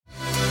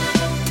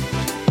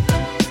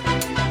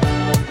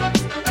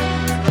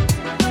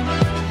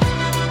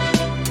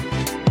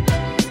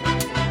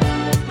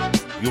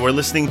You are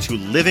listening to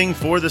Living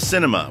for the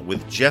Cinema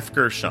with Jeff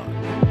Gershon.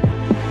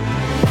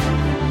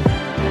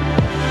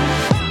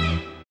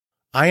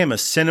 I am a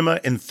cinema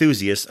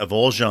enthusiast of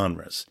all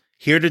genres,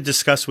 here to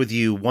discuss with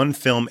you one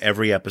film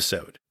every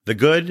episode. The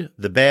good,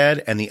 the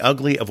bad, and the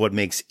ugly of what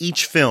makes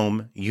each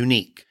film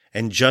unique.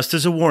 And just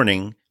as a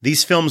warning,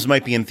 these films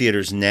might be in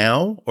theaters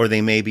now, or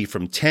they may be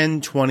from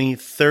 10, 20,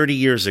 30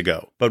 years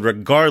ago. But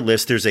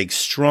regardless, there's a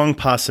strong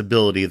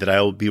possibility that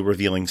I will be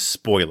revealing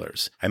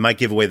spoilers. I might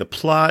give away the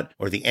plot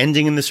or the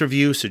ending in this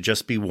review, so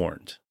just be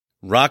warned.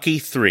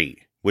 Rocky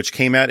III, which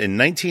came out in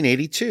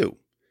 1982,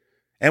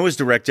 and was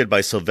directed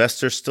by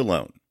Sylvester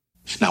Stallone.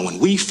 Now, when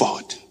we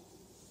fought,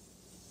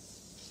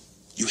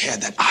 you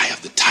had that eye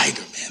of the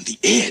tiger, man, the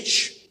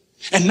edge.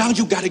 And now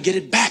you got to get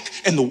it back.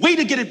 And the way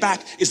to get it back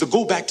is to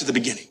go back to the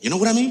beginning. You know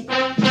what I mean?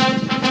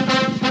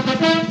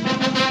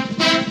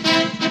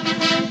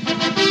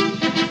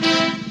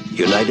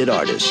 United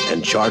Artists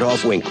and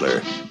Chartoff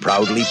Winkler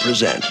proudly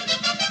present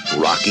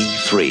Rocky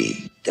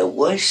III. The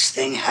worst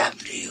thing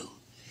happened to you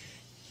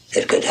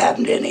that could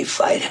happen to any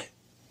fighter.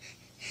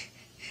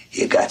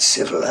 You got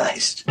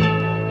civilized.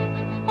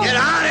 Get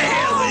out of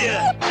here with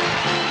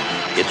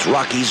you! It's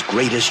Rocky's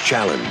greatest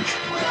challenge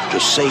to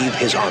save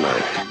his honor,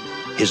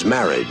 his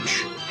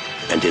marriage,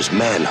 and his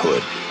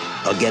manhood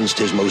against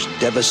his most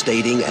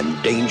devastating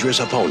and dangerous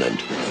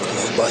opponent.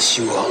 I'll bust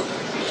you all.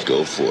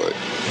 Go for it.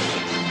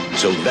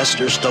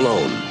 Sylvester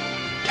Stallone,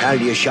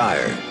 Talia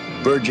Shire,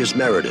 Burgess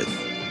Meredith,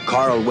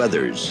 Carl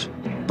Weathers,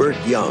 Burt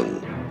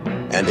Young,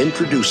 and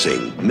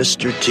introducing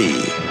Mr. T.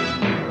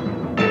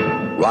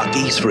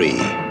 Rocky III,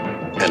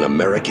 an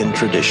American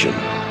tradition.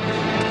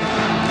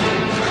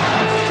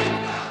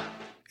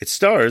 It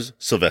stars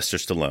Sylvester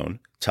Stallone,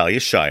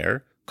 Talia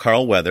Shire,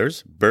 Carl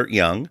Weathers, Burt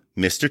Young,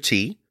 Mr.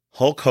 T,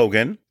 Hulk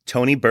Hogan,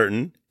 Tony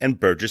Burton, and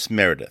Burgess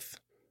Meredith.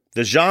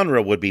 The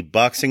genre would be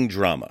boxing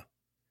drama.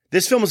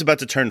 This film is about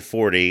to turn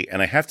 40,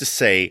 and I have to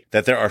say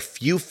that there are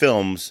few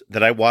films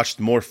that I watched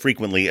more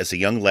frequently as a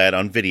young lad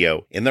on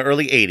video in the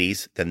early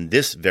 80s than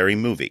this very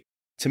movie.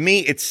 To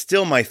me, it's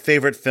still my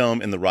favorite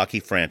film in the Rocky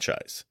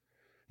franchise.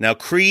 Now,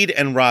 Creed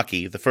and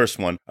Rocky, the first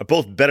one, are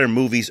both better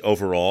movies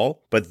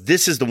overall, but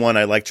this is the one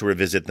I like to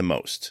revisit the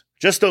most.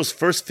 Just those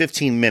first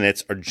 15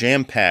 minutes are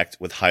jam-packed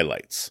with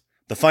highlights.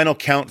 The final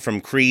count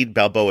from Creed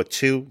Balboa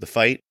 2, the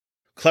fight,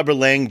 Clubber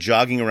Lang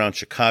jogging around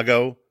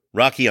Chicago,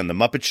 Rocky on the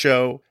Muppet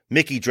Show,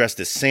 Mickey dressed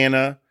as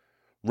Santa,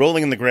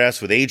 rolling in the grass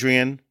with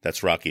Adrian,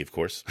 that's Rocky of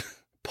course,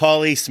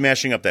 Paulie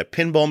smashing up that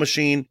pinball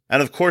machine,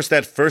 and of course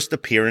that first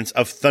appearance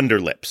of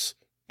Thunder Lips,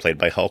 played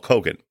by Hulk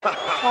Hogan.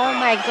 Oh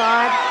my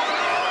God.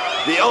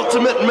 The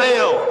ultimate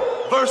male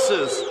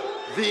versus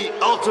the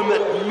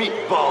ultimate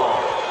meatball.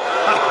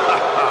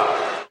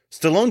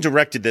 Stallone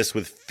directed this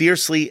with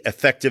fiercely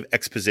effective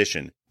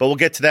exposition, but we'll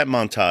get to that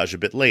montage a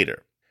bit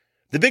later.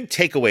 The big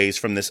takeaways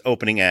from this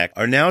opening act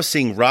are now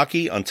seeing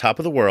Rocky on top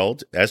of the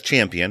world as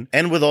champion,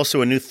 and with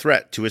also a new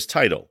threat to his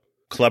title,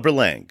 Clubber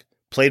Lang,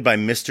 played by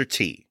Mr.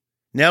 T.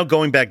 Now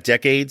going back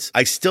decades,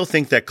 I still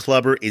think that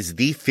Clubber is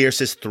the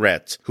fiercest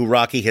threat who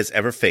Rocky has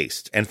ever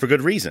faced, and for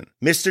good reason.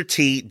 Mr.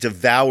 T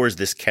devours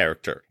this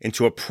character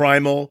into a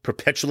primal,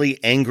 perpetually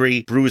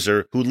angry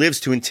bruiser who lives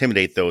to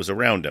intimidate those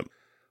around him.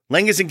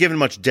 Lang isn't given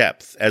much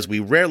depth, as we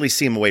rarely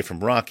see him away from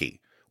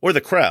Rocky, or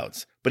the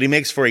crowds, but he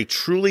makes for a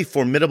truly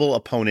formidable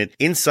opponent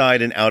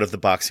inside and out of the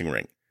boxing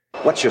ring.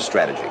 What's your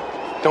strategy?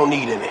 Don't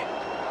need any.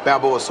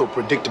 Balboa's so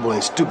predictable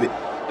and stupid.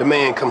 The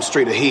man comes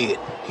straight ahead.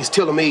 He's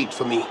tailor-made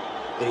for me,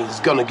 and he's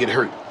gonna get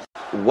hurt.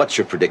 What's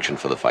your prediction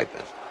for the fight,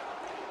 then?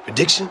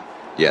 Prediction?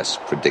 Yes,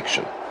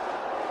 prediction.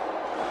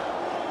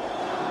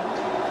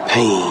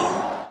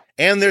 Pain.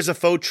 And there's a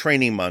faux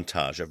training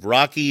montage of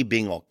Rocky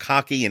being all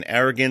cocky and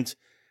arrogant,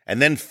 and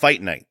then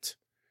fight night.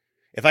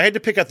 If I had to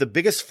pick out the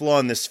biggest flaw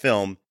in this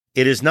film,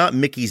 it is not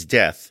Mickey's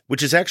death,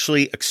 which is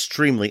actually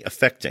extremely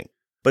affecting,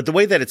 but the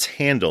way that it's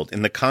handled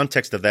in the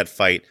context of that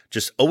fight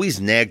just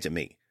always nagged at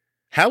me.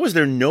 How is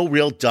there no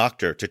real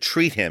doctor to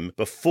treat him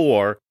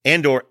before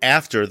and or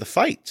after the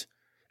fight?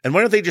 And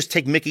why don't they just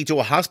take Mickey to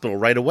a hospital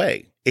right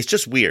away? It's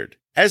just weird.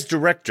 As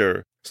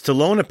director,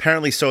 Stallone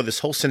apparently saw this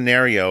whole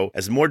scenario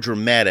as more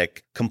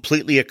dramatic,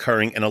 completely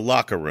occurring in a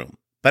locker room.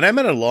 But I'm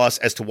at a loss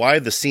as to why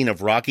the scene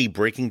of Rocky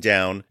breaking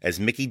down as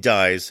Mickey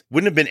dies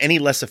wouldn't have been any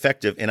less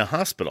effective in a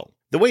hospital.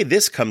 The way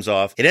this comes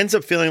off, it ends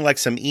up feeling like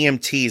some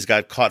EMTs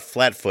got caught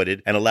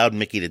flat-footed and allowed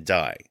Mickey to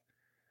die.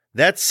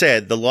 That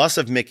said, the loss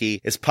of Mickey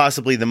is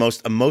possibly the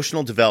most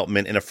emotional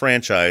development in a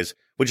franchise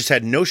which has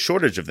had no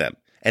shortage of them,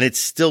 and it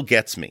still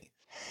gets me.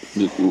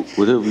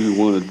 Whatever you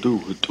want to do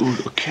it,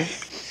 okay?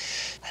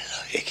 I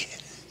love you,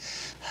 kid.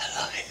 I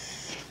love you.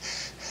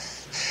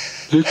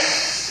 Nick?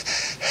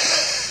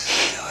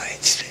 No, I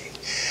ain't straight.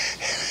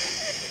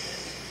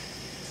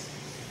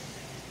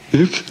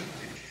 Nick?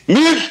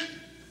 Nick! Nick!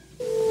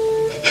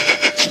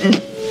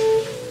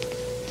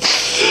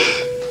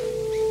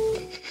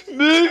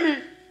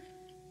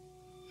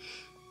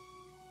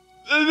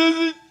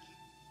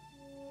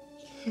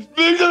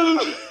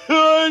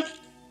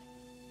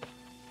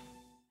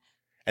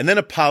 And then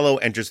Apollo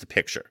enters the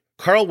picture,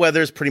 Carl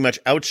Weathers pretty much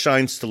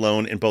outshines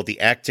Stallone in both the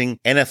acting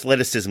and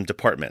athleticism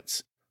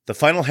departments. The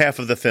final half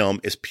of the film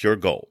is pure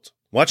gold.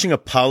 Watching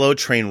Apollo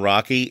train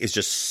Rocky is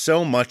just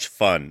so much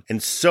fun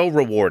and so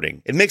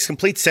rewarding. It makes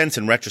complete sense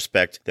in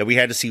retrospect that we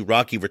had to see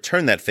Rocky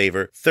return that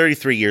favor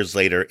 33 years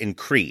later in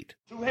Creed.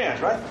 2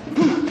 hands, right?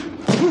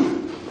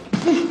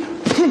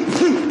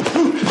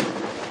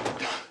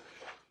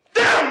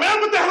 Damn,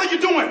 man, what the hell are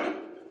you doing?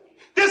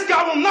 This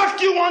guy will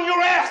knock you on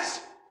your ass.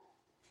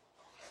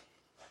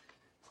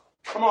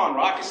 Come on,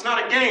 Rock, it's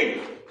not a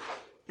game.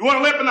 You want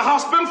to live in the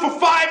hospital for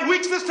 5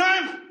 weeks this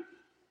time?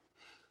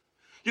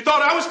 You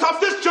thought I was tough?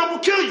 This jump will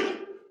kill you.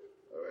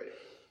 All right.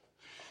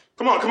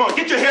 Come on,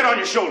 get your head on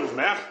your shoulders,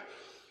 man.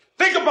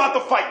 Think about the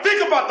fight,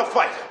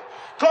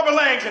 Clubber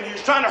Lang's in here,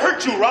 he's trying to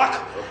hurt you,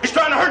 Rock. He's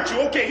trying to hurt you.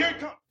 Okay, here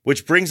it comes.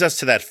 Which brings us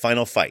to that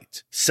final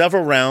fight.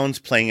 Several rounds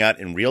playing out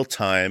in real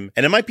time,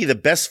 and it might be the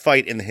best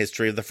fight in the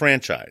history of the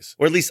franchise,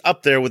 or at least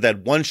up there with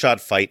that one-shot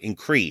fight in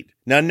Creed.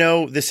 Now,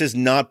 no, this is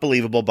not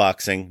believable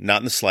boxing, not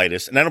in the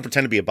slightest, and I don't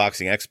pretend to be a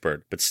boxing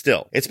expert, but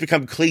still, it's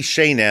become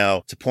cliche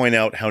now to point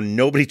out how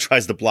nobody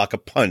tries to block a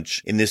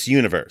punch in this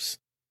universe.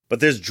 But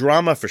there's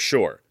drama for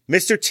sure.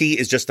 Mr. T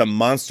is just a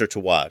monster to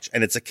watch,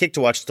 and it's a kick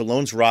to watch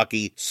Stallone's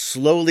Rocky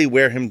slowly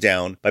wear him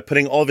down by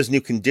putting all of his new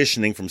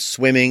conditioning from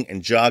swimming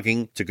and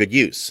jogging to good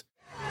use.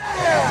 Come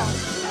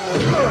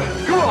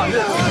on,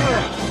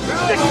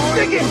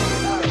 stick it!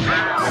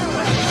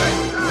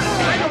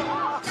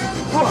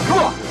 Come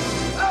on!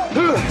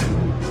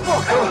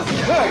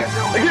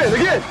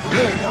 Again!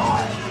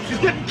 He's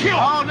getting killed!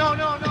 Oh, no.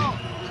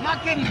 He's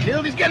not getting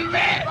killed, he's getting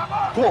mad!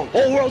 Come on,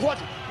 whole world's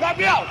watching! Knock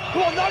me out!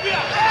 Come on, knock me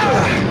out!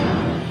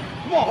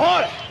 Come on,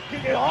 harder!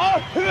 Hit it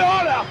hard! Hit it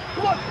hard out!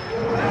 Come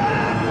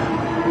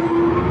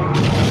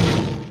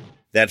on!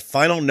 That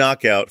final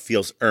knockout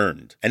feels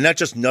earned, and not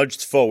just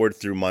nudged forward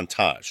through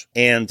montage.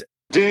 And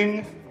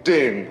Ding,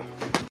 ding.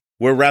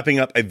 We're wrapping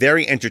up a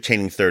very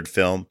entertaining third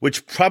film,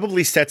 which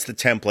probably sets the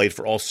template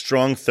for all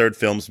strong third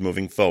films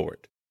moving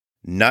forward.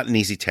 Not an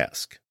easy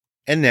task.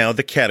 And now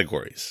the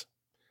categories.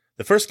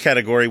 The first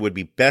category would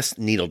be Best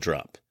Needle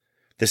Drop.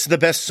 This is the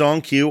best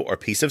song cue or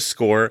piece of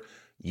score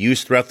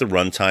used throughout the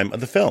runtime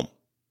of the film,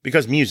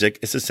 because music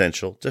is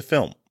essential to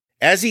film.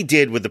 As he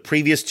did with the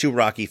previous 2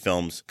 Rocky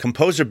films,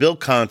 composer Bill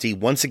Conti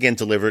once again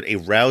delivered a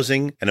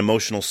rousing and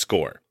emotional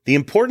score. The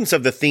importance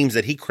of the themes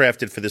that he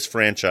crafted for this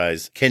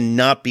franchise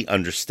cannot be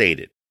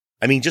understated.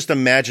 I mean, just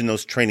imagine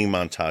those training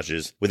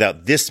montages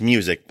without this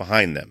music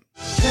behind them.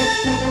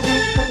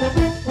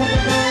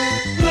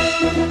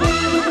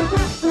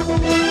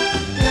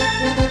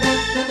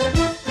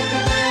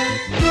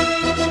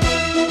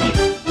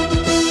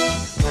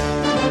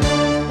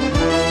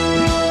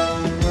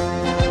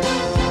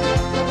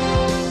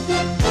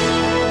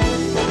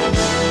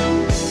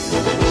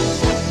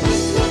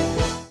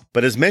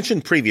 But as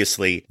mentioned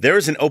previously, there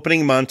is an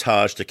opening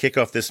montage to kick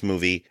off this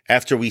movie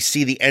after we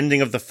see the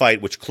ending of the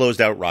fight which closed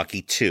out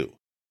Rocky II.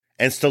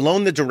 And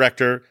Stallone, the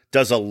director,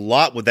 does a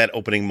lot with that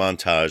opening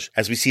montage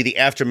as we see the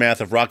aftermath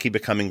of Rocky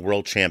becoming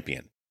world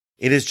champion.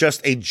 It is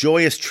just a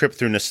joyous trip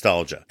through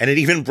nostalgia, and it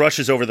even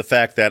brushes over the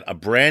fact that a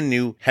brand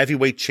new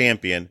heavyweight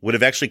champion would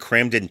have actually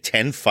crammed in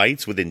 10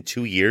 fights within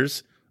 2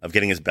 years of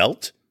getting his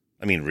belt.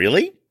 I mean,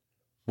 really?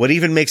 What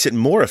even makes it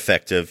more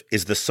effective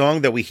is the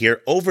song that we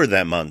hear over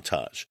that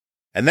montage.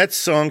 And that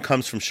song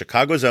comes from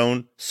Chicago's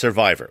own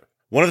Survivor,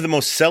 one of the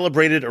most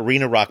celebrated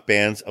arena rock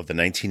bands of the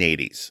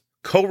 1980s.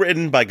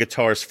 Co-written by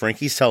guitarist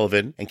Frankie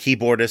Sullivan and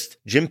keyboardist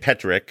Jim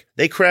Petrick,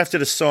 they crafted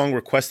a song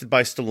requested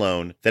by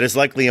Stallone that is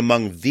likely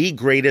among the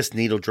greatest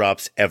needle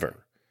drops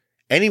ever.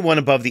 Anyone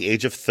above the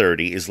age of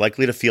 30 is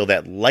likely to feel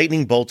that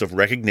lightning bolt of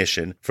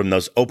recognition from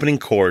those opening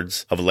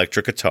chords of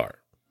electric guitar.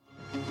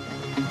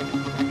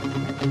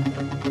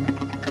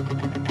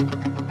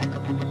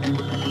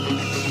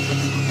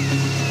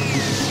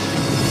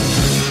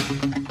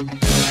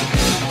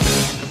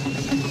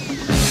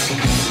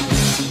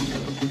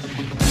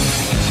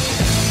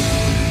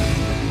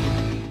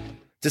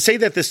 To say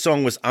that this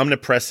song was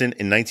omnipresent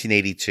in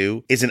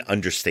 1982 is an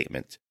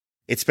understatement.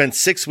 It spent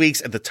 6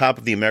 weeks at the top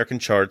of the American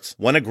charts,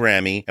 won a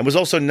Grammy, and was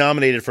also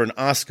nominated for an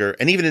Oscar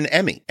and even an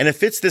Emmy. And it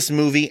fits this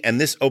movie and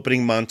this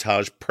opening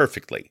montage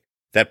perfectly.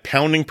 That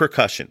pounding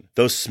percussion,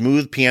 those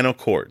smooth piano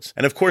chords,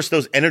 and of course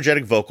those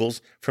energetic vocals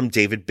from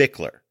David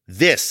Bickler.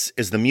 This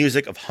is the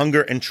music of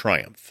hunger and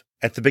triumph.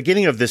 At the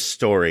beginning of this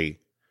story,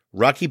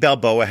 Rocky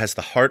Balboa has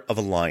the heart of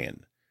a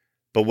lion,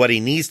 but what he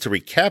needs to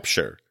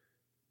recapture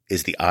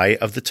is the eye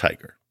of the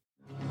tiger.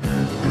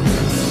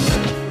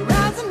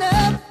 Rising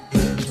up,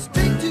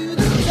 straight to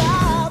the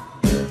top.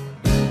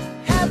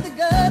 Have the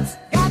guts,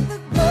 got the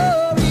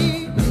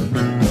glory.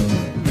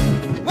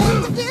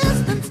 Won the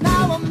distance,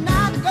 now I'm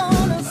not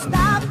gonna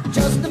stop.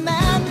 Just a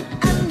man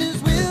and his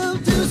will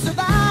to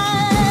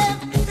survive.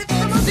 It's the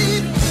eye of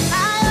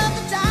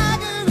the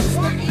tiger, it's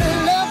the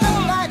thrill of the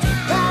fight.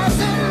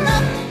 Rising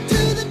up to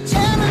the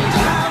challenge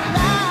of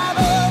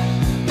rival.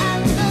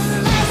 And the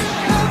last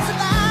known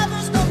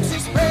survivors, don't you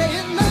spray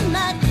in the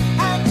night.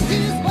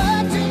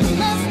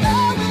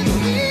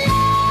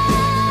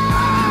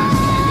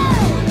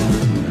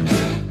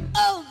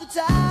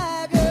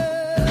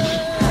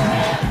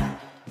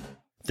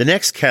 The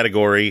next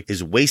category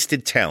is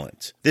wasted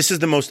talent. This is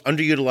the most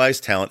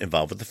underutilized talent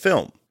involved with the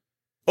film.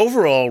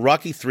 Overall,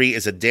 Rocky III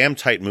is a damn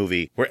tight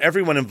movie where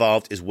everyone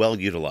involved is well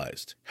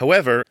utilized.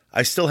 However,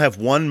 I still have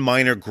one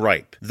minor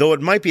gripe, though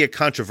it might be a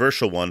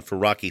controversial one for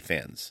Rocky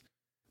fans.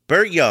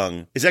 Burt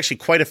Young is actually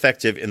quite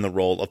effective in the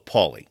role of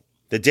Paulie,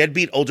 the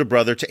deadbeat older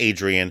brother to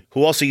Adrian,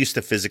 who also used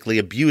to physically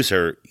abuse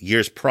her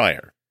years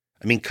prior.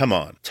 I mean, come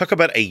on. Talk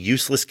about a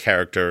useless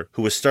character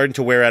who was starting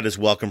to wear out his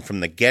welcome from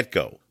the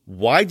get-go.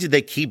 Why did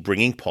they keep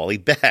bringing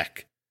Paulie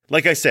back?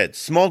 Like I said,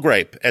 small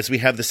gripe as we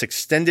have this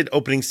extended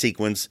opening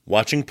sequence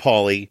watching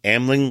Paulie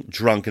ambling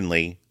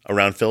drunkenly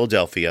around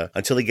Philadelphia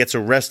until he gets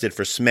arrested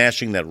for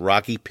smashing that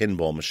Rocky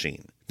pinball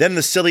machine. Then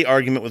the silly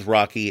argument with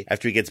Rocky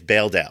after he gets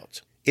bailed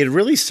out. It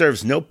really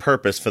serves no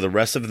purpose for the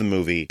rest of the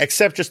movie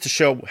except just to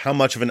show how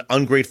much of an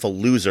ungrateful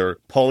loser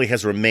Paulie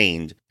has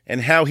remained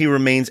and how he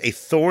remains a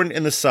thorn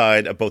in the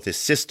side of both his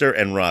sister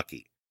and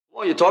Rocky.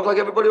 Well, you talk like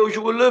everybody owes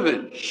you a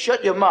living.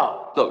 Shut your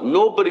mouth. Look,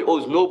 nobody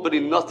owes nobody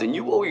nothing.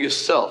 You owe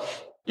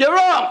yourself. You're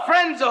wrong.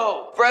 Friends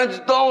owe. Friends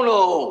don't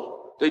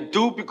owe. They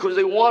do because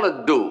they want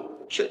to do.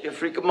 Shut your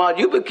freaking mouth.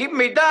 You've been keeping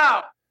me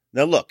down.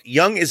 Now look,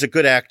 Young is a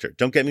good actor,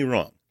 don't get me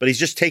wrong, but he's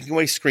just taking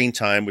away screen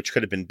time which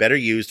could have been better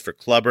used for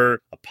Clubber,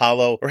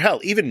 Apollo, or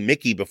hell, even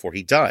Mickey before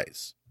he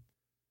dies.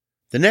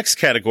 The next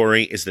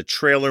category is the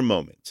trailer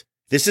moment.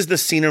 This is the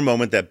scene or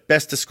moment that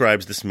best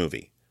describes this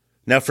movie.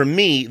 Now for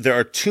me, there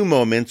are two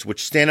moments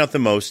which stand out the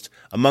most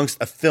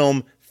amongst a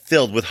film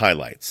filled with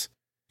highlights.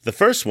 The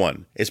first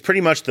one is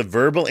pretty much the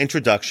verbal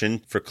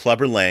introduction for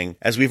Clubber Lang,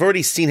 as we've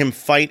already seen him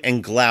fight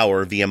and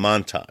glower via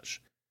montage.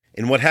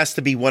 In what has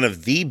to be one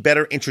of the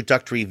better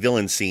introductory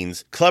villain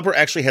scenes, Clubber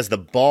actually has the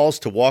balls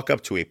to walk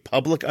up to a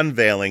public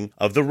unveiling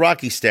of the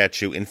Rocky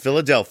statue in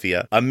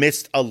Philadelphia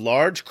amidst a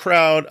large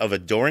crowd of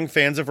adoring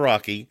fans of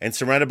Rocky and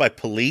surrounded by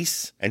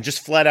police and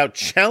just flat out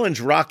challenge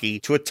Rocky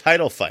to a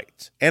title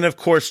fight. And of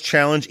course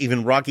challenge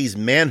even Rocky's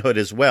manhood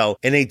as well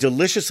in a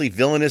deliciously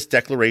villainous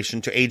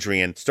declaration to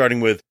Adrian starting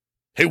with,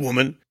 "Hey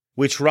woman,"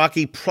 which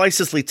Rocky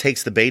pricelessly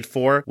takes the bait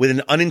for with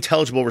an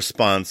unintelligible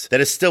response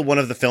that is still one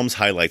of the film's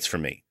highlights for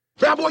me.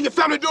 Bad boy, your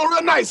family doing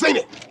real nice, ain't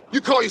it?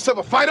 You call yourself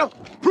a fighter?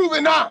 Prove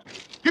it now.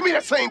 Give me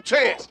that same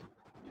chance.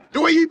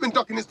 The way you've been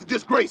ducking is the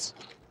disgrace.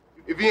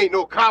 If he ain't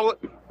no coward,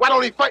 why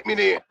don't he fight me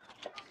then?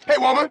 Hey,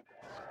 woman.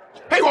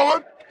 Hey,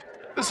 woman.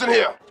 Listen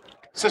here.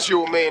 Since your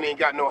old man ain't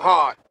got no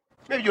heart,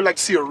 maybe you'd like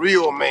to see a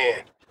real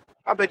man.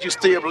 I bet you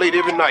stay up late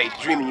every night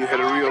dreaming you had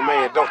a real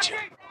man, don't you?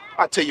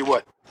 I tell you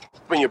what,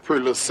 bring your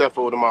pretty little self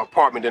over to my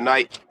apartment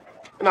tonight,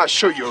 and I'll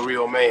show you a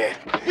real man.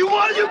 You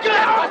want it? You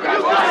got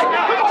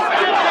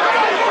it!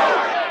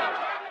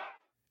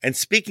 And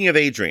speaking of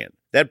Adrian,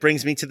 that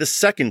brings me to the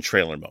second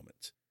trailer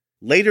moment.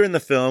 Later in the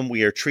film,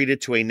 we are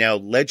treated to a now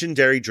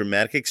legendary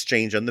dramatic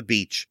exchange on the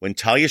beach when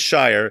Talia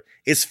Shire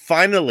is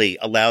finally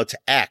allowed to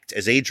act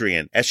as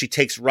Adrian as she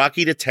takes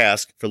Rocky to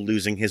task for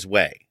losing his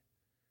way.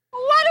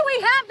 What do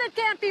we have that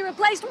can't be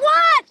replaced?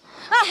 What?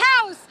 A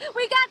house.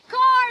 We got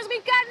cars. We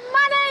got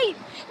money.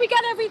 We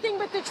got everything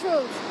but the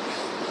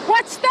truth.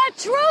 What's the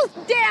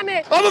truth, damn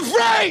it? I'm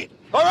afraid,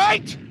 all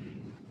right?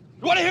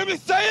 You want to hear me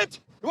say it?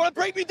 You want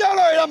to break me down? All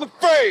right, I'm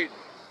afraid.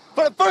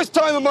 For the first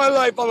time in my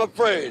life, I'm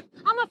afraid.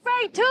 I'm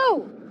afraid,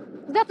 too.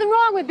 There's nothing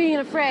wrong with being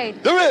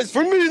afraid. There is.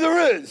 For me,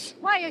 there is.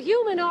 Why, you're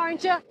human,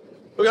 aren't you?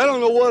 Look, I don't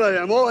know what I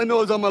am. All I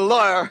know is I'm a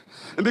liar.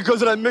 And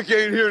because of that, Mickey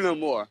ain't here no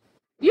more.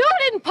 You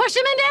didn't push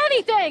him into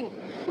anything.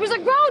 He was a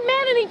grown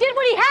man and he did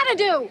what he had to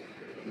do.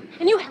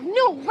 And you have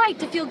no right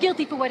to feel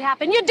guilty for what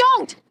happened. You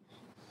don't.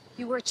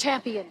 You were a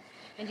champion.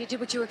 And you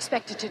did what you were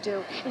expected to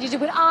do. And you did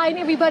what I and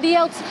everybody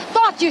else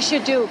thought you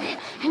should do.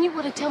 And you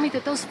want to tell me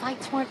that those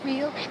fights weren't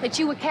real? That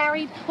you were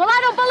carried? Well,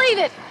 I don't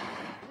believe it.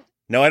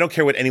 No, I don't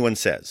care what anyone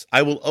says.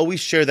 I will always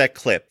share that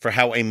clip for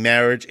how a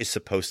marriage is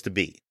supposed to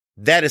be.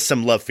 That is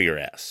some love for your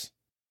ass.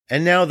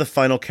 And now the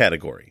final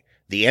category,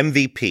 the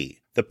MVP,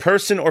 the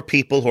person or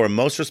people who are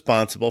most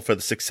responsible for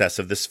the success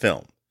of this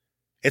film.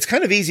 It's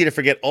kind of easy to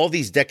forget all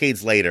these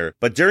decades later,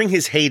 but during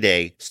his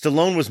heyday,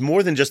 Stallone was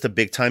more than just a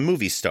big-time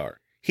movie star.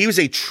 He was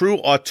a true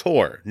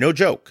auteur, no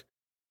joke.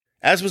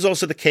 As was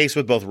also the case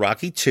with both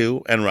Rocky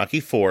II and Rocky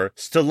IV,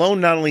 Stallone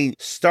not only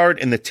starred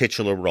in the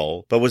titular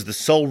role, but was the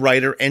sole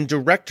writer and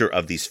director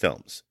of these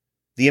films.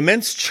 The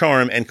immense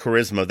charm and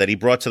charisma that he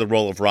brought to the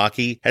role of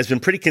Rocky has been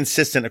pretty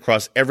consistent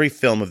across every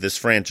film of this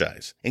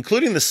franchise,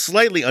 including the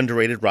slightly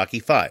underrated Rocky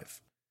V.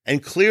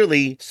 And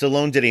clearly,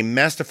 Stallone did a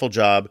masterful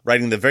job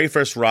writing the very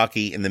first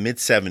Rocky in the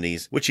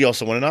mid-70s, which he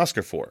also won an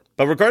Oscar for.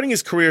 But regarding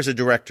his career as a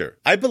director,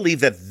 I believe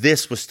that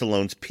this was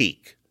Stallone's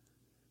peak.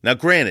 Now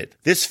granted,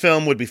 this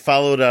film would be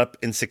followed up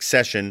in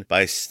succession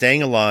by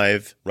Staying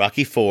Alive,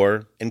 Rocky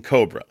IV, and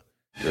Cobra.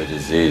 You're a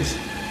disease,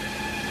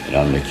 and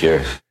I'm the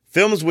cure.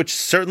 Films which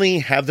certainly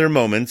have their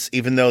moments,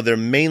 even though they're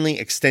mainly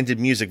extended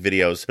music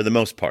videos for the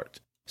most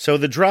part. So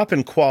the drop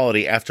in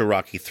quality after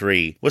Rocky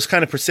III was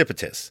kind of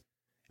precipitous.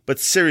 But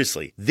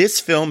seriously, this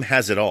film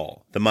has it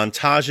all. The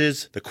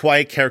montages, the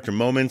quiet character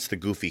moments, the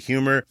goofy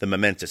humor, the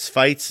momentous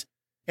fights,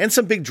 and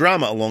some big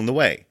drama along the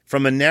way.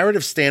 From a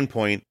narrative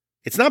standpoint,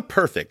 It's not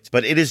perfect,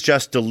 but it is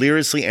just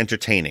deliriously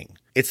entertaining.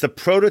 It's the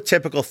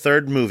prototypical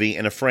third movie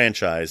in a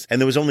franchise,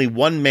 and there was only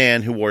one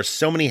man who wore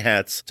so many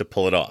hats to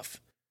pull it off.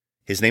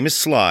 His name is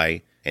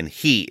Sly, and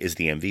he is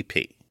the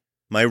MVP.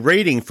 My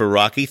rating for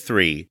Rocky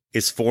III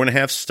is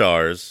 4.5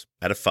 stars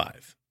out of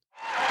 5.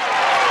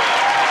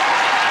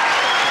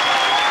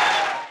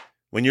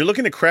 When you're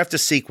looking to craft a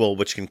sequel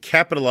which can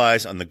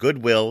capitalize on the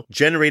goodwill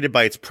generated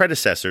by its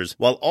predecessors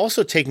while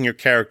also taking your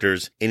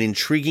characters in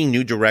intriguing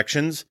new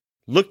directions,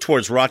 look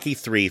towards Rocky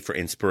III for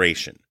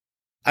inspiration.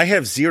 I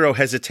have zero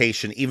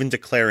hesitation even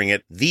declaring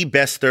it the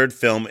best third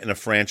film in a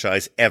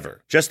franchise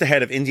ever, just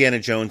ahead of Indiana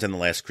Jones and the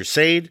Last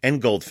Crusade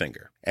and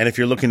Goldfinger. And if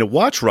you're looking to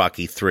watch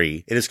Rocky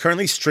III, it is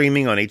currently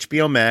streaming on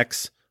HBO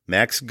Max,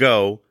 Max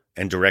Go,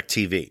 and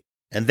DirecTV.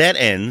 And that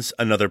ends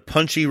another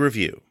punchy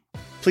review.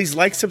 Please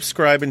like,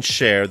 subscribe, and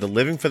share the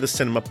Living for the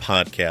Cinema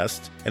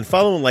podcast, and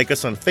follow and like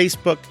us on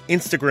Facebook,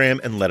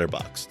 Instagram, and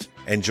Letterboxd.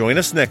 And join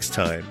us next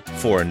time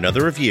for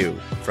another review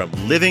from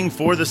Living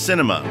for the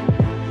Cinema.